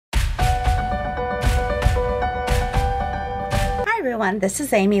everyone, this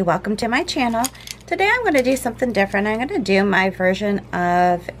is Amy. Welcome to my channel. Today I'm going to do something different. I'm going to do my version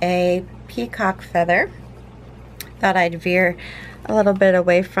of a peacock feather. Thought I'd veer a little bit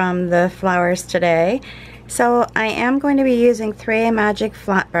away from the flowers today. So I am going to be using 3 Amagic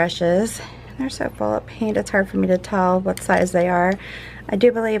flat brushes. They're so full of paint it's hard for me to tell what size they are. I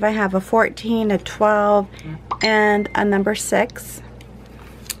do believe I have a 14, a 12, and a number 6.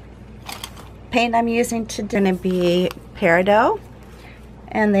 Paint I'm using today going to be Peridot,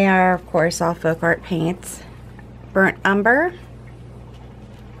 and they are of course all FolkArt paints. Burnt Umber,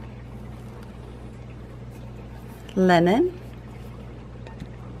 Linen,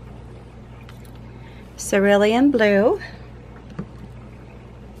 Cerulean Blue,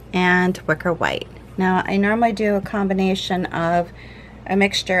 and Wicker White. Now I normally do a combination of a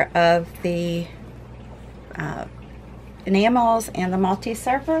mixture of the enamels and the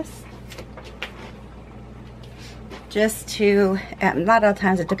multi-surface. Just to, a lot of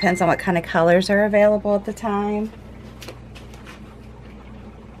times it depends on what kind of colors are available at the time.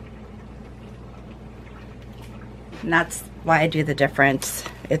 And that's why I do the difference.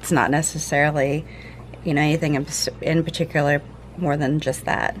 It's not necessarily, you know, anything in particular more than just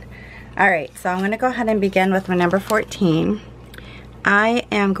that. Alright, so I'm going to go ahead and begin with my number 14. I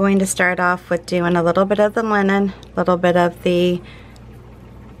am going to start off with doing a little bit of the linen, a little bit of the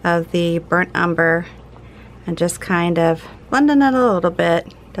burnt umber, and just kind of blending it a little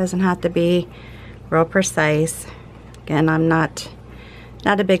bit. Doesn't have to be real precise. Again, I'm not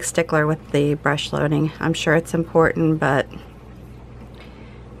a big stickler with the brush loading. I'm sure it's important, but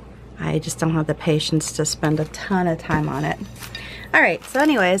I just don't have the patience to spend a ton of time on it. Alright, so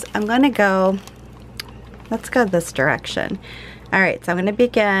anyways, I'm going to go, let's go this direction. Alright, so I'm going to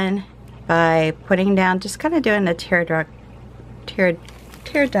begin by putting down, just kind of doing a tear duct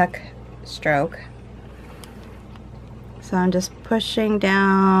stroke. So I'm just pushing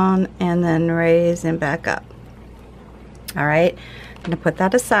down and then raising back up. Alright, I'm going to put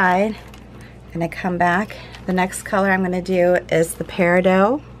that aside. I'm going to come back. The next color I'm going to do is the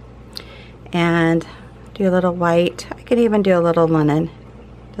Peridot. And do a little white. I could even do a little linen.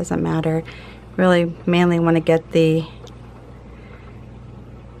 Doesn't matter. Really mainly want to get the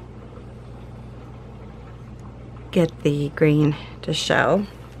green to show.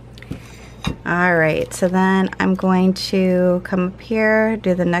 Alright, so then I'm going to come up here,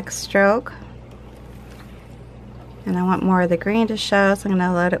 do the next stroke. And I want more of the green to show, so I'm going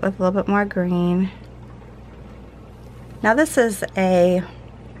to load it with a little bit more green. Now this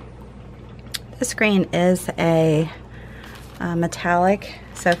green is a metallic,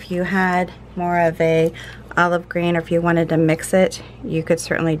 so if you had more of a olive green, or if you wanted to mix it, you could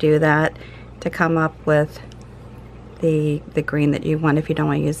certainly do that to come up with the green that you want if you don't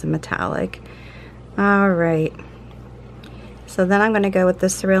want to use the metallic. Alright, so then I'm going to go with the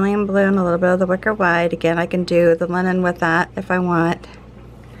cerulean blue and a little bit of the wicker white. Again, I can do the linen with that if I want.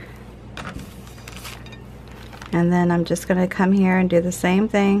 And then I'm just going to come here and do the same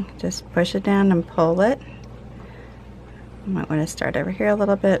thing. Just push it down and pull it. You might want to start over here a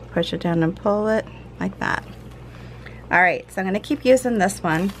little bit, push it down and pull it, like that. Alright, so I'm going to keep using this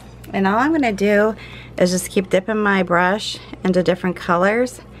one. And all I'm going to do is just keep dipping my brush into different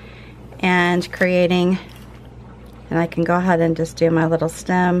colors and creating, and I can go ahead and just do my little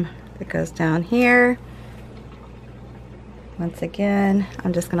stem that goes down here. Once again,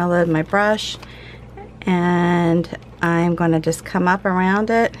 I'm just going to load my brush and I'm going to just come up around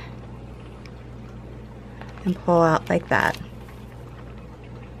it and pull out like that.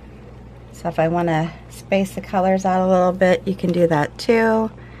 So if I want to space the colors out a little bit, you can do that too.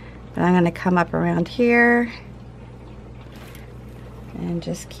 But I'm going to come up around here and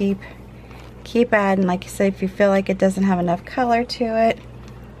just keep adding. Like I said, if you feel like it doesn't have enough color to it,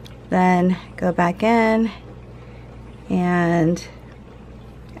 then go back in and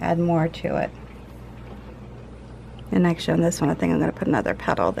add more to it. And actually on this one, I think I'm going to put another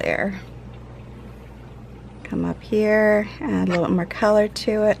petal there. Come up here, add a little more color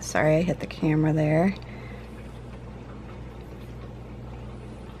to it. Sorry, I hit the camera there.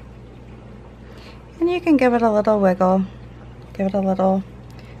 And you can give it a little wiggle, give it a little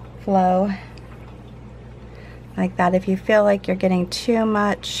flow, like that. If you feel like you're getting too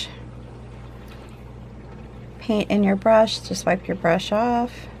much paint in your brush, just wipe your brush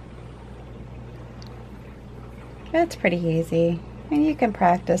off. It's pretty easy, and you can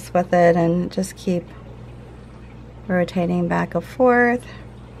practice with it and just keep rotating back and forth.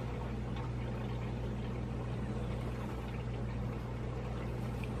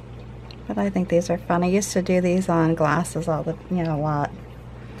 But I think these are fun. I used to do these on glasses a lot.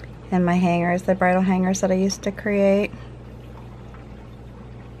 And my hangers, the bridal hangers that I used to create.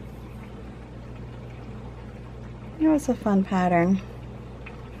 That was a fun pattern.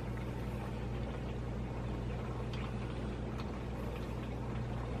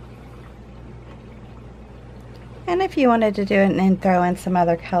 And if you wanted to do it and throw in some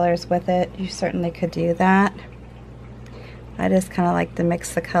other colors with it, you certainly could do that. I just kind of like to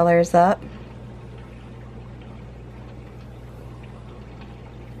mix the colors up.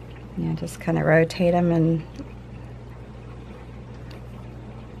 Yeah, just kind of rotate them and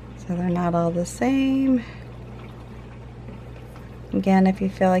so they're not all the same. Again, if you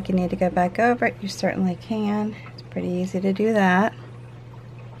feel like you need to go back over it, you certainly can. It's pretty easy to do that.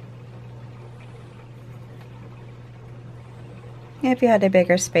 If you had a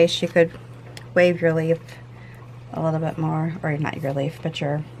bigger space, you could wave your leaf a little bit more, or not your leaf, but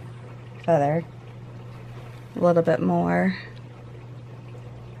your feather a little bit more.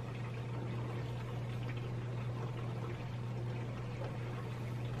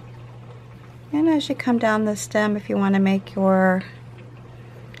 And as you come down the stem, if you want to make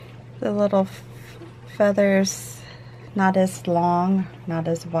the little feathers not as long, not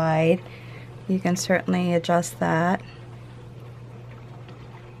as wide, you can certainly adjust that.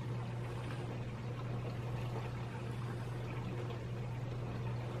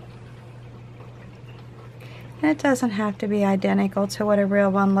 And it doesn't have to be identical to what a real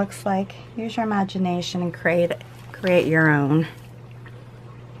one looks like. Use your imagination and create your own.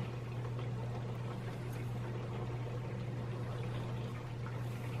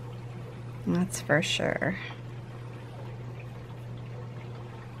 That's for sure.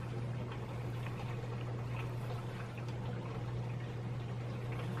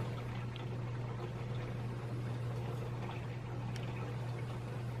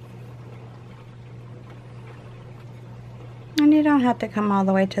 And you don't have to come all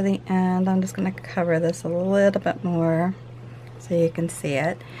the way to the end. I'm just going to cover this a little bit more so you can see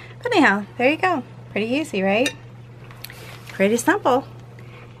it. But anyhow, there you go. Pretty easy, right? Pretty simple.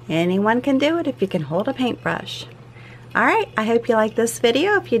 Anyone can do it if you can hold a paintbrush. Alright, I hope you like this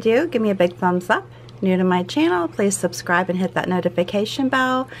video. If you do, give me a big thumbs up. New to my channel, please subscribe and hit that notification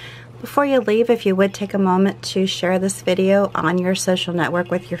bell. Before you leave, if you would take a moment to share this video on your social network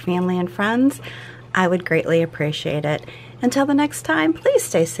with your family and friends, I would greatly appreciate it. Until the next time, please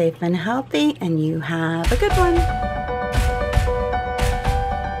stay safe and healthy, and you have a good one.